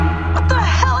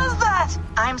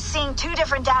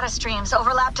different data streams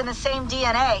overlapped in the same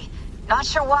DNA. Not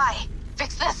sure why.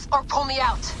 Fix this or pull me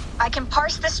out. I can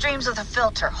parse the streams with a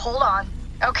filter. Hold on.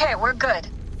 Okay, we're good.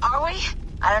 Are we?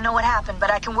 I don't know what happened,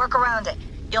 but I can work around it.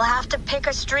 You'll have to pick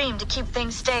a stream to keep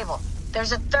things stable.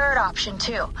 There's a third option,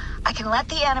 too. I can let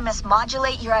the Animus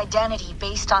modulate your identity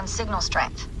based on signal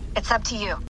strength. It's up to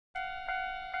you.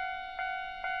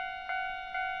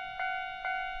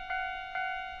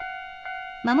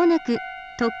 まもなく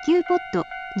特急ポッド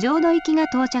浄土行きが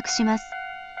到着します。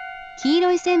黄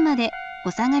色い線まで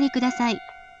お下がりください。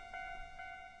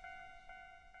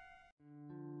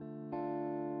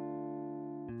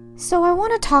So I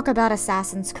want to talk about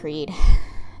Assassin's Creed,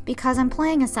 because I'm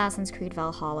playing Assassin's Creed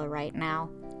Valhalla right now,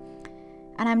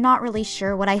 and I'm not really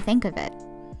sure what I think of it.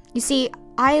 You see,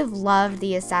 I've loved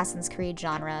the Assassin's Creed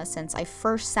genre since I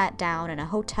first sat down in a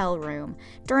hotel room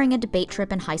during a debate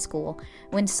trip in high school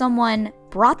when someone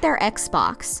brought their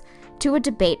Xbox to a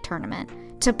debate tournament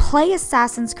to play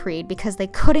Assassin's Creed because they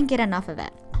couldn't get enough of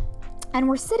it. And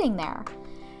we're sitting there,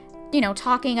 you know,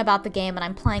 talking about the game, and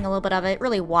I'm playing a little bit of it,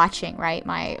 really watching, right,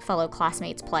 my fellow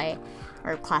classmates play,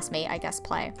 or classmate, I guess,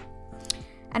 play.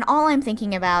 And all I'm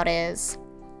thinking about is,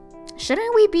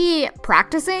 shouldn't we be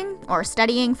practicing or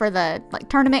studying for the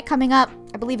tournament coming up?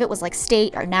 I believe it was like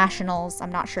state or nationals,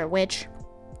 I'm not sure which.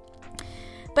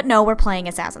 But no, we're playing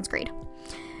Assassin's Creed.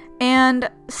 And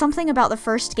something about the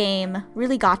first game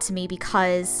really got to me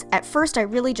because at first I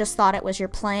really just thought it was you're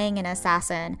playing an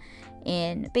assassin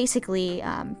in basically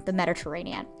the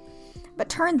Mediterranean. But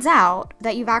turns out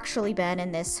that you've actually been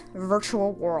in this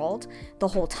virtual world the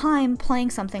whole time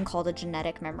playing something called a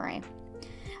genetic memory.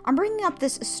 I'm bringing up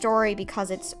this story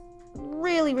because it's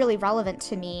really, really relevant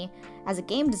to me as a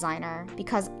game designer,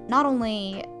 because not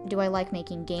only do I like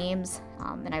making games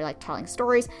and I like telling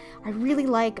stories, I really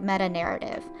like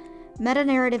meta-narrative.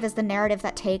 Meta-narrative is the narrative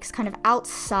that takes kind of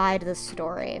outside the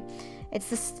story. It's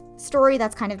this story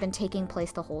that's kind of been taking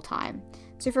place the whole time.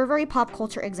 So for a very pop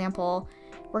culture example,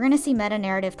 we're going to see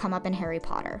meta-narrative come up in Harry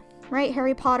Potter, right?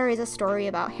 Harry Potter is a story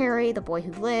about Harry, the boy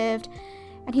who lived,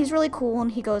 and he's really cool,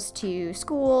 and he goes to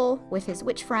school with his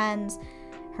witch friends,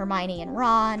 Hermione and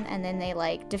Ron, and then they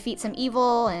defeat some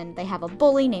evil, and they have a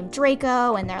bully named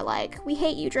Draco, and they're like, we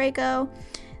hate you, Draco.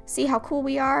 See how cool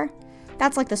we are?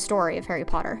 That's the story of Harry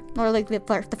Potter, or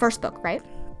the first book, right?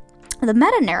 The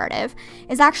meta-narrative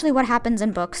is actually what happens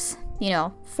in books,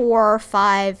 4,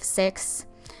 5, 6,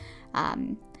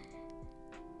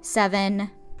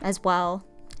 7 as well.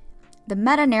 The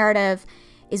meta-narrative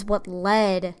is what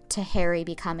led to Harry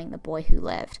becoming the boy who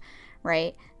lived,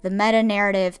 right? The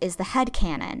meta-narrative is the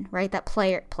headcanon, right? That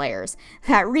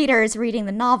that readers reading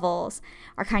the novels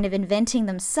are kind of inventing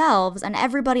themselves, and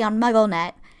everybody on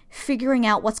MuggleNet figuring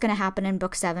out what's going to happen in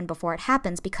book 7 before it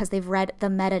happens because they've read the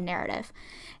meta-narrative.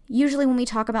 Usually when we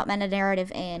talk about meta-narrative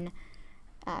in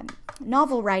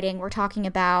novel writing, we're talking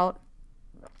about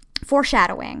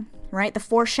foreshadowing, right? The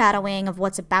foreshadowing of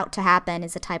what's about to happen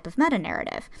is a type of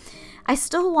meta-narrative. I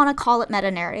still want to call it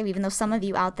meta-narrative, even though some of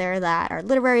you out there that are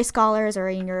literary scholars or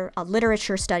in your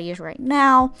literature studies right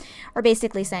now are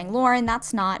basically saying, Lauren,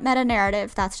 that's not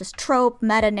meta-narrative, that's just trope.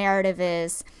 Meta-narrative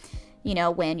is,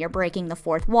 when you're breaking the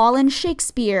fourth wall in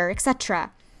Shakespeare,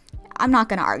 etc. I'm not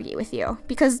going to argue with you,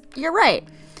 because you're right.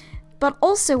 But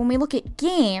also, when we look at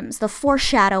games, the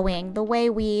foreshadowing, the way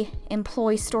we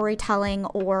employ storytelling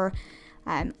or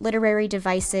literary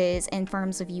devices in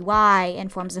forms of UI, in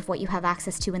forms of what you have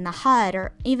access to in the HUD,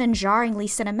 or even jarringly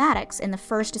cinematics. In the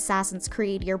first Assassin's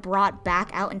Creed, you're brought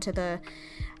back out into the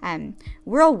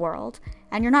real world,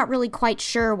 and you're not really quite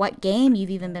sure what game you've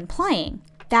even been playing.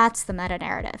 That's the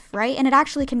meta-narrative, right? And it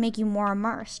actually can make you more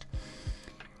immersed.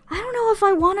 I don't know if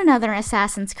I want another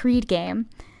Assassin's Creed game,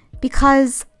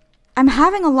 because I'm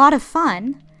having a lot of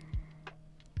fun,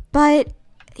 but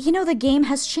the game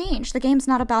has changed. The game's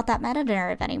not about that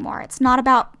meta-narrative anymore. It's not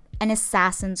about an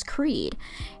Assassin's Creed.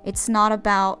 It's not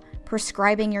about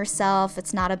prescribing yourself.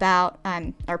 It's not about,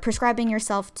 or prescribing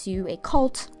yourself to a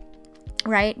cult,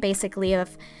 right? Basically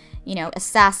of,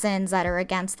 assassins that are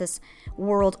against this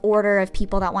world order of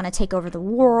people that want to take over the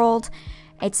world.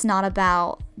 It's not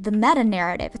about the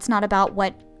meta-narrative. It's not about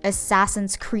what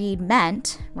Assassin's Creed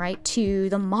meant, right, to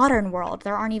the modern world.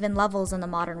 There aren't even levels in the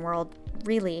modern world,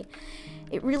 really.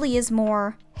 It really is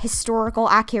more historical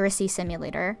accuracy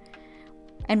simulator.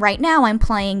 And right now I'm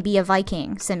playing Be a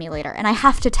Viking simulator. And I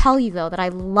have to tell you, though, that I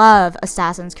love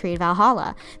Assassin's Creed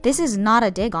Valhalla. This is not a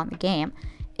dig on the game.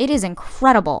 It is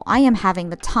incredible. I am having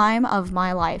the time of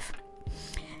my life.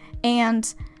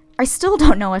 And I still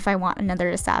don't know if I want another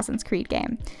Assassin's Creed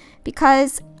game.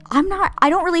 Because I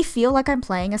don't really feel like I'm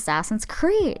playing Assassin's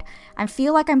Creed. I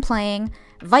feel like I'm playing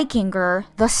Vikinger,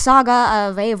 the Saga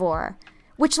of Eivor,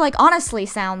 which, like, honestly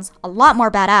sounds a lot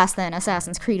more badass than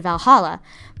Assassin's Creed Valhalla,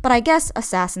 but I guess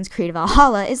Assassin's Creed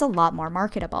Valhalla is a lot more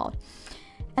marketable.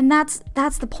 And that's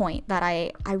the point that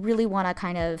I really want to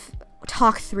kind of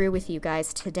talk through with you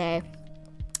guys today,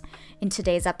 in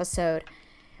today's episode,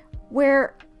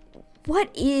 where what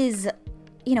is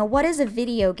a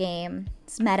video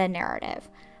game's meta-narrative?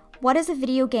 What does a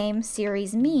video game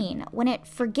series mean when it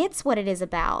forgets what it is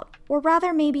about? Or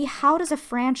rather, maybe how does a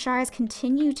franchise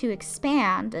continue to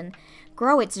expand and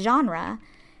grow its genre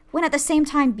when at the same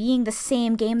time being the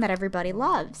same game that everybody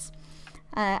loves?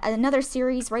 Another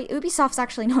series, right? Ubisoft's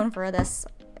actually known for this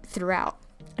throughout.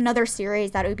 Another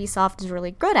series that Ubisoft is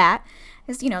really good at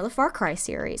is, the Far Cry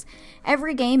series.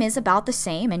 Every game is about the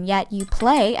same, and yet you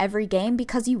play every game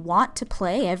because you want to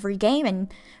play every game.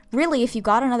 And really, if you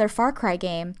got another Far Cry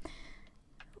game,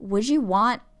 would you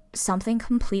want something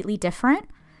completely different?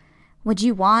 Would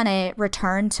you want a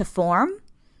return to form?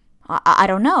 I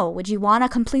don't know. Would you want a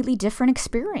completely different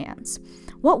experience?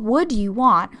 What would you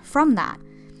want from that?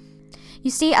 You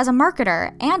see, as a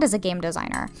marketer and as a game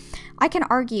designer, I can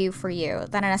argue for you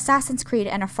that an Assassin's Creed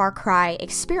and a Far Cry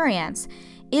experience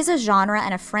is a genre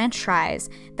and a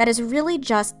franchise that is really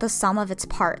just the sum of its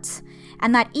parts,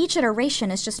 and that each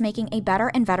iteration is just making a better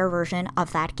and better version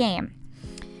of that game.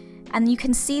 And you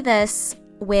can see this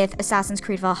with Assassin's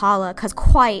Creed Valhalla, because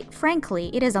quite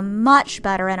frankly, it is a much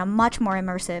better and a much more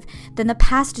immersive than the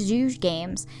past two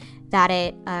games that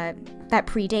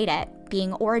predate it,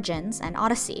 being Origins and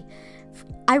Odyssey.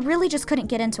 I really just couldn't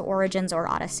get into Origins or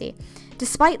Odyssey.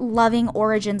 Despite loving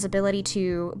Origins' ability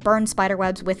to burn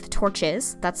spiderwebs with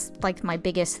torches, that's like my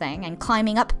biggest thing, and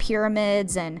climbing up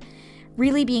pyramids and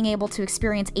really being able to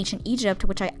experience ancient Egypt,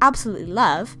 which I absolutely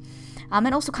love,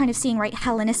 and also kind of seeing, right,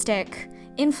 Hellenistic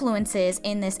influences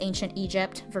in this ancient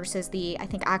Egypt versus the, I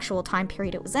think, actual time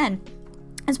period it was in,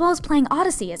 as well as playing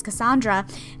Odyssey as Cassandra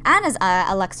and as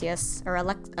Alexios, or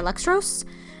Alexstros,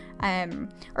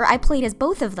 or I played as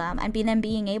both of them, and then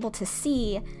being able to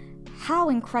see how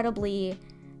incredibly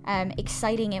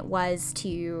exciting it was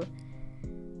to,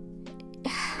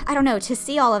 to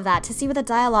see all of that, to see the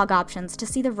dialogue options, to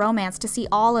see the romance, to see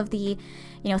all of the,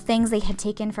 things they had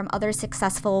taken from other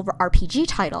successful RPG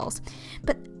titles.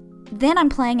 But then I'm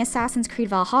playing Assassin's Creed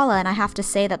Valhalla, and I have to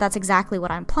say that that's exactly what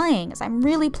I'm playing, is I'm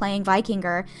really playing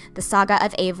Vikinger, the Saga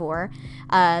of Eivor,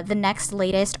 the next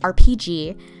latest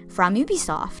RPG from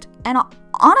Ubisoft. And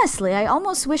honestly, I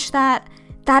almost wish that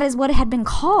is what it had been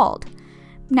called.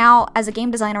 Now, as a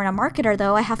game designer and a marketer,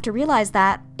 though, I have to realize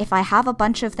that if I have a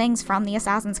bunch of things from the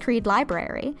Assassin's Creed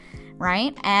library,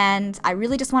 right, and I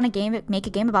really just want to make a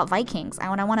game about Vikings, I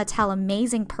want to tell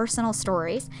amazing personal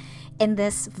stories in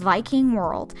this Viking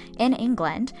world in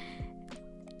England,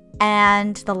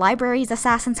 and the library is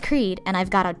Assassin's Creed, and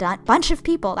I've got a bunch of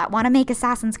people that want to make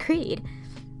Assassin's Creed,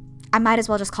 I might as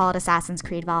well just call it Assassin's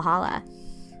Creed Valhalla.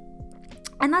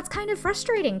 And that's kind of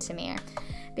frustrating to me,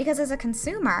 because as a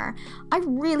consumer, I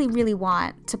really, really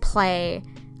want to play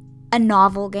a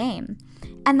novel game.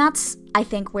 And that's, I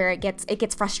think, where it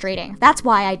gets frustrating. That's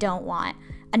why I don't want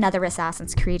another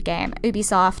Assassin's Creed game.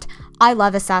 Ubisoft, I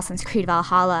love Assassin's Creed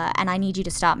Valhalla, and I need you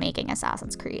to stop making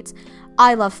Assassin's Creeds.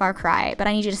 I love Far Cry, but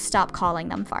I need you to stop calling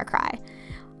them Far Cry.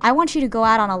 I want you to go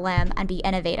out on a limb and be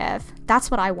innovative. That's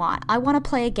what I want. I want to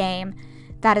play a game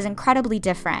that is incredibly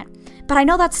different. But I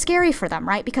know that's scary for them,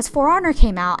 right? Because For Honor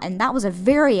came out, and that was a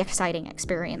very exciting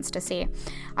experience to see.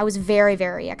 I was very,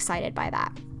 very excited by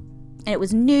that. And it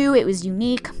was new, it was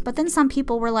unique, but then some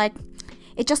people were like,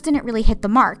 it just didn't really hit the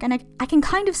mark. And I can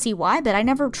kind of see why, but I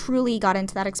never truly got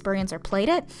into that experience or played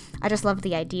it. I just loved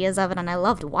the ideas of it, and I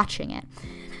loved watching it.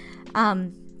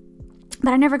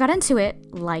 But I never got into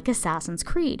it like Assassin's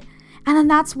Creed. And then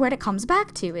that's what it comes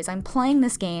back to, is I'm playing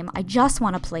this game, I just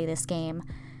want to play this game.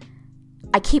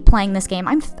 I keep playing this game.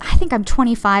 I think I'm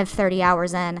 25, 30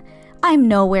 hours in. I'm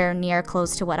nowhere near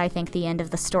close to what I think the end of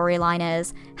the storyline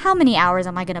is. How many hours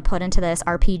am I going to put into this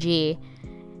RPG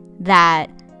that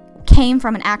came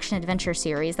from an action-adventure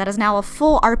series that is now a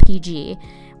full RPG,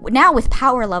 now with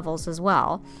power levels as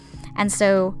well? And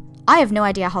so I have no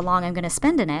idea how long I'm going to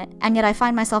spend in it, and yet I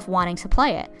find myself wanting to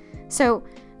play it. So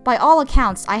by all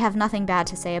accounts, I have nothing bad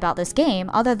to say about this game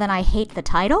other than I hate the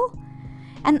title.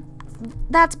 And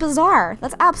that's bizarre.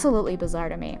 That's absolutely bizarre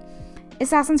to me.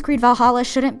 Assassin's Creed Valhalla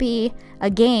shouldn't be a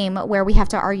game where we have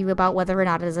to argue about whether or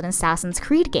not it is an Assassin's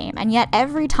Creed game. And yet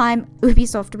every time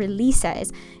Ubisoft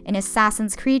releases an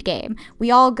Assassin's Creed game, we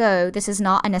all go, this is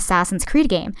not an Assassin's Creed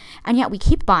game. And yet we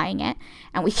keep buying it,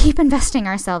 and we keep investing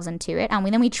ourselves into it, and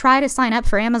then we try to sign up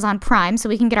for Amazon Prime so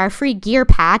we can get our free gear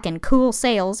pack and cool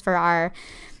sails for our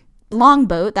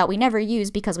longboat that we never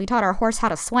use because we taught our horse how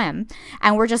to swim.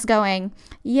 And we're just going,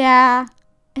 yeah,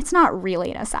 it's not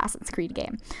really an Assassin's Creed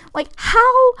game. Like,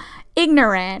 how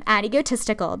ignorant and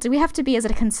egotistical do we have to be as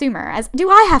a consumer? As do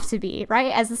I have to be,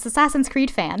 right? As this Assassin's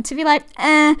Creed fan, to be like,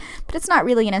 but it's not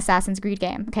really an Assassin's Creed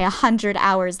game. Okay, 100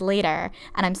 hours later,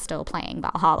 and I'm still playing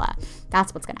Valhalla.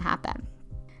 That's what's gonna happen.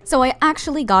 So I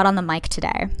actually got on the mic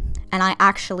today, and I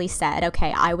actually said,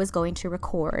 okay, I was going to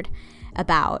record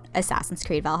about Assassin's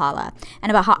Creed Valhalla, and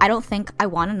about how I don't think I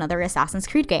want another Assassin's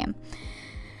Creed game.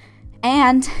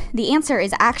 And the answer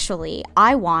is actually,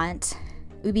 I want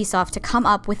Ubisoft to come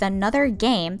up with another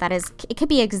game that is, it could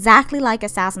be exactly like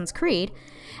Assassin's Creed,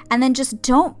 and then just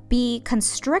don't be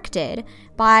constricted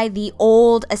by the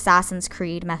old Assassin's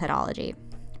Creed methodology,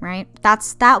 right?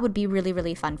 That would be really,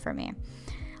 really fun for me.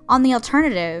 On the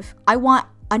alternative, I want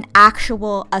an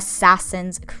actual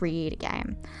Assassin's Creed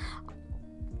game.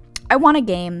 I want a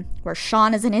game where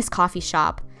Sean is in his coffee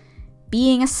shop,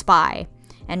 being a spy,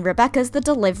 and Rebecca's the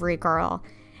delivery girl,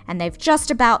 and they've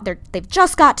just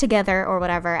got together or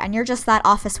whatever, and you're just that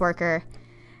office worker.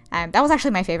 That was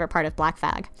actually my favorite part of Black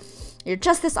Flag. You're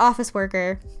just this office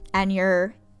worker, and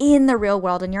you're in the real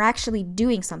world, and you're actually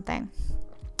doing something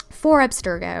for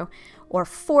Abstergo or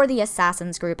for the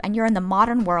Assassins group, and you're in the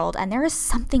modern world, and there is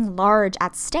something large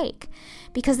at stake.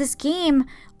 Because this game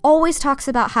always talks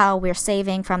about how we're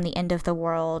saving from the end of the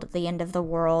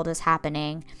world is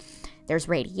happening. There's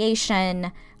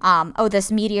radiation.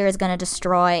 This meteor is going to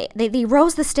destroy. They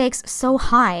rose the stakes so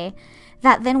high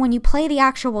that then when you play the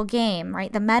actual game,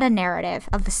 right, the meta narrative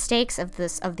of the stakes of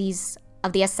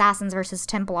the Assassins versus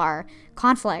Templar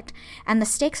conflict and the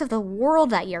stakes of the world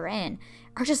that you're in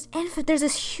are just infinite. There's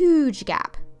this huge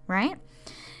gap, right?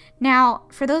 Now,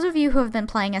 for those of you who have been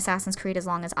playing Assassin's Creed as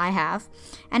long as I have,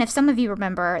 and if some of you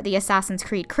remember the Assassin's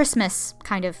Creed Christmas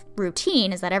kind of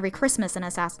routine, is that every Christmas an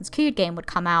Assassin's Creed game would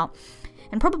come out,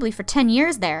 and probably for 10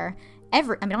 years there, I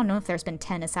don't know if there's been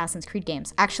 10 Assassin's Creed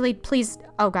games. Actually, please,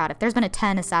 oh god, if there's been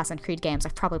 10 Assassin's Creed games,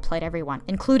 I've probably played every one,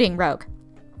 including Rogue.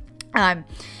 So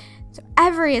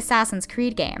every Assassin's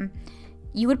Creed game,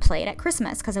 you would play it at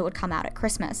Christmas, because it would come out at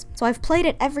Christmas. So I've played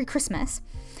it every Christmas,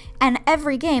 and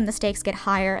every game the stakes get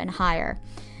higher and higher.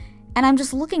 And I'm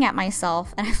just looking at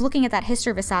myself, and I'm looking at that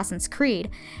history of Assassin's Creed,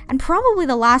 and probably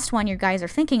the last one you guys are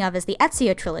thinking of is the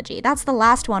Ezio trilogy. That's the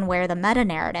last one where the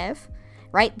meta-narrative,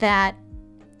 right, that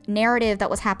narrative that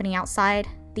was happening outside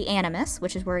the Animus,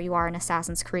 which is where you are in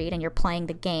Assassin's Creed, and you're playing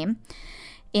the game,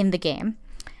 in the game.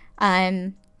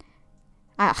 I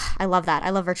love that. I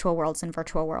love virtual worlds and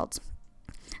virtual worlds.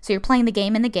 So you're playing the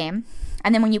game in the game,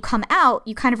 and then when you come out,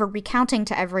 you kind of are recounting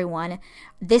to everyone,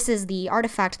 this is the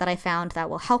artifact that I found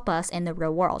that will help us in the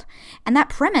real world. And that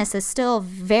premise is still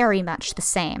very much the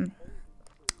same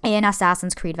in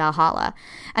Assassin's Creed Valhalla.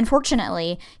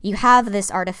 Unfortunately, you have this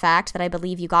artifact that I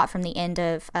believe you got from the end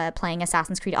of playing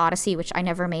Assassin's Creed Odyssey, which I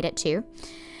never made it to,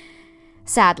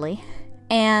 sadly.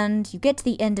 And you get to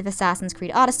the end of Assassin's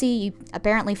Creed Odyssey, you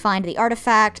apparently find the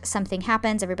artifact, something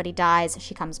happens, everybody dies,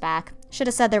 she comes back. Should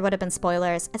have said there would have been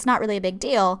spoilers. It's not really a big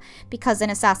deal, because in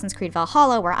Assassin's Creed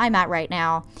Valhalla, where I'm at right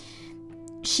now,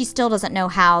 she still doesn't know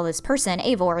how this person,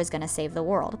 Eivor, is going to save the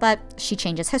world, but she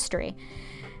changes history,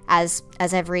 as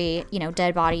every,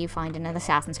 dead body you find in an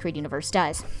Assassin's Creed universe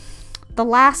does. The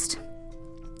last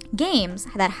games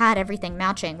that had everything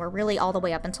matching were really all the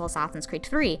way up until Assassin's Creed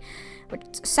 3, which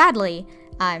sadly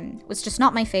was just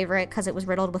not my favorite because it was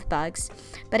riddled with bugs,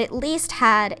 but at least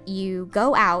had you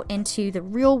go out into the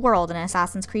real world in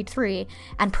Assassin's Creed 3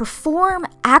 and perform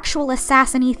actual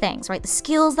assassin-y things, right? The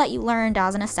skills that you learned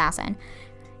as an assassin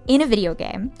in a video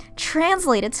game,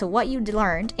 translated to what you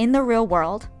learned in the real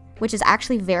world, which is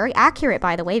actually very accurate,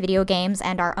 by the way. Video games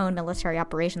and our own military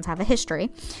operations have a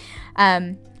history.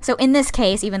 So in this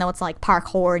case, even though it's like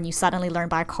parkour and you suddenly learn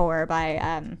parkour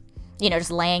by,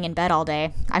 just laying in bed all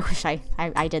day. I wish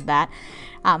I did that.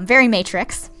 Very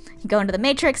Matrix. You go into the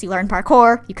Matrix, you learn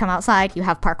parkour, you come outside, you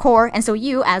have parkour, and so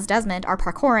you, as Desmond, are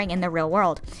parkouring in the real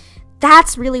world.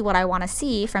 That's really what I want to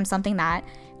see from something that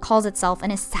calls itself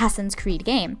an Assassin's Creed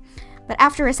game. But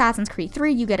after Assassin's Creed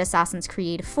 3, you get Assassin's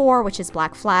Creed 4, which is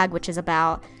Black Flag, which is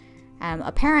about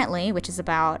apparently, which is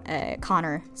about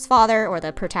Connor's father, or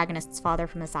the protagonist's father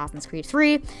from Assassin's Creed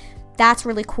 3. That's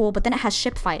really cool, but then it has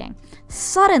ship fighting.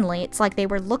 Suddenly, it's like they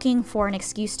were looking for an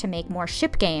excuse to make more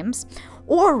ship games,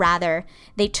 or rather,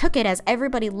 they took it as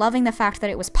everybody loving the fact that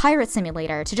it was Pirate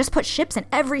Simulator to just put ships in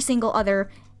every single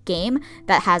other game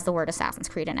that has the word Assassin's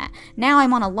Creed in it. Now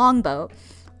I'm on a longboat,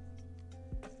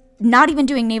 not even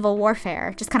doing naval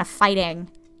warfare, just kind of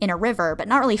fighting in a river, but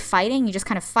not really fighting. You just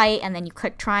kind of fight, and then you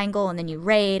click triangle, and then you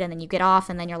raid, and then you get off,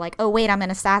 and then you're like, oh wait, I'm an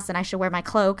assassin, I should wear my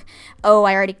cloak. Oh,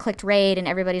 I already clicked raid, and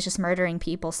everybody's just murdering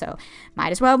people, so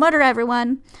might as well murder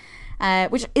everyone.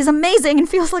 Which is amazing and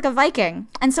feels like a Viking.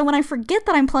 And so when I forget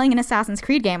that I'm playing an Assassin's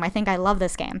Creed game, I think I love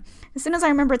this game. As soon as I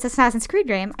remember it's an Assassin's Creed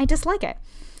game, I dislike it.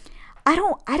 I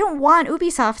don't want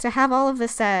Ubisoft to have all of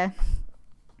this, I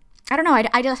don't know,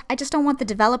 I just don't want the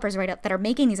developers right up that are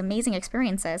making these amazing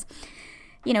experiences,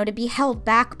 you know, to be held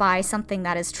back by something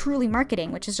that is truly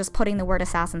marketing, which is just putting the word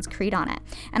Assassin's Creed on it.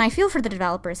 And I feel for the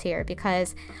developers here,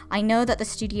 because I know that the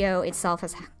studio itself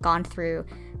has gone through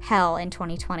hell in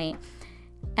 2020.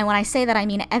 And when I say that, I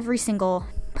mean every single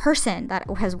person that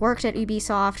has worked at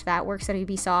Ubisoft, that works at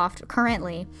Ubisoft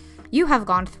currently. You have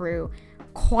gone through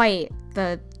quite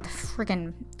the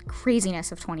friggin'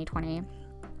 craziness of 2020.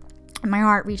 And my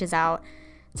heart reaches out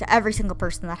to every single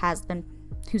person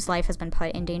whose life has been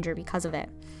put in danger because of it.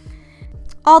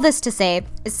 All this to say,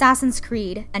 Assassin's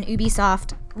Creed and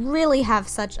Ubisoft really have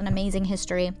such an amazing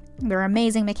history. There are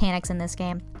amazing mechanics in this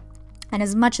game. And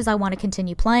as much as I want to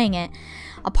continue playing it,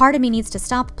 a part of me needs to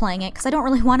stop playing it because I don't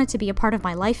really want it to be a part of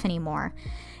my life anymore.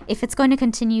 If it's going to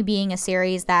continue being a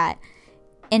series that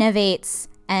innovates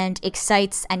and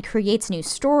excites and creates new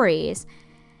stories,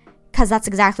 because that's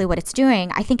exactly what it's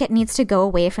doing, I think it needs to go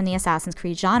away from the Assassin's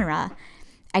Creed genre.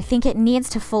 I think it needs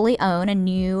to fully own a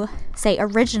new, say,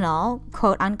 original,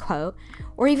 quote unquote,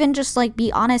 or even just like be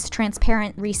honest,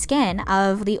 transparent reskin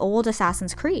of the old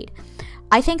Assassin's Creed.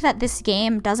 I think that this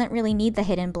game doesn't really need the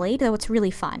hidden blade, though it's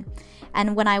really fun.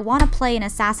 And when I want to play an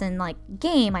assassin-like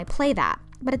game, I play that.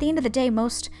 But at the end of the day,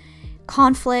 most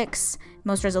conflicts,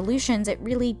 most resolutions, it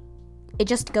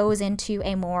just goes into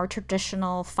a more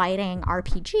traditional fighting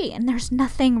RPG, and there's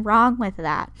nothing wrong with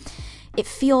that. It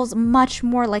feels much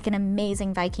more like an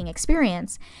amazing Viking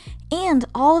experience. And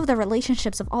all of the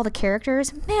relationships of all the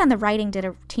characters, man, the writing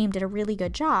team did a really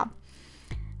good job.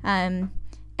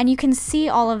 And you can see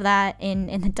all of that in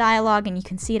the dialogue, and you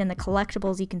can see it in the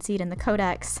collectibles, you can see it in the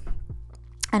codex.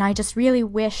 And I just really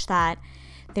wish that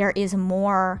there is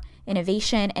more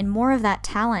innovation and more of that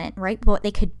talent, right? What they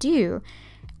could do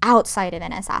outside of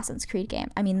an Assassin's Creed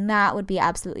game. I mean, that would be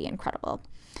absolutely incredible.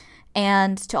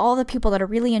 And to all the people that are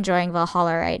really enjoying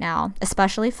Valhalla right now,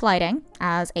 especially Flighting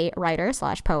as a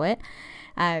writer/poet,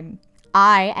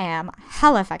 I am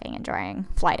hella fucking enjoying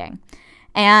Flighting.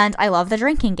 And I love the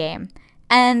drinking game.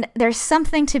 And there's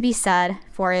something to be said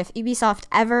for if Ubisoft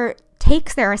ever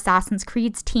takes their Assassin's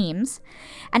Creed teams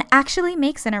and actually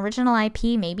makes an original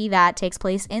IP, maybe that takes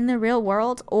place in the real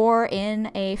world or in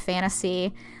a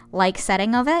fantasy-like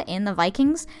setting of it, in the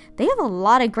Vikings. They have a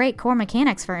lot of great core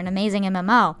mechanics for an amazing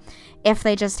MMO if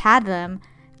they just had them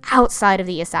outside of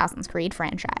the Assassin's Creed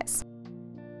franchise.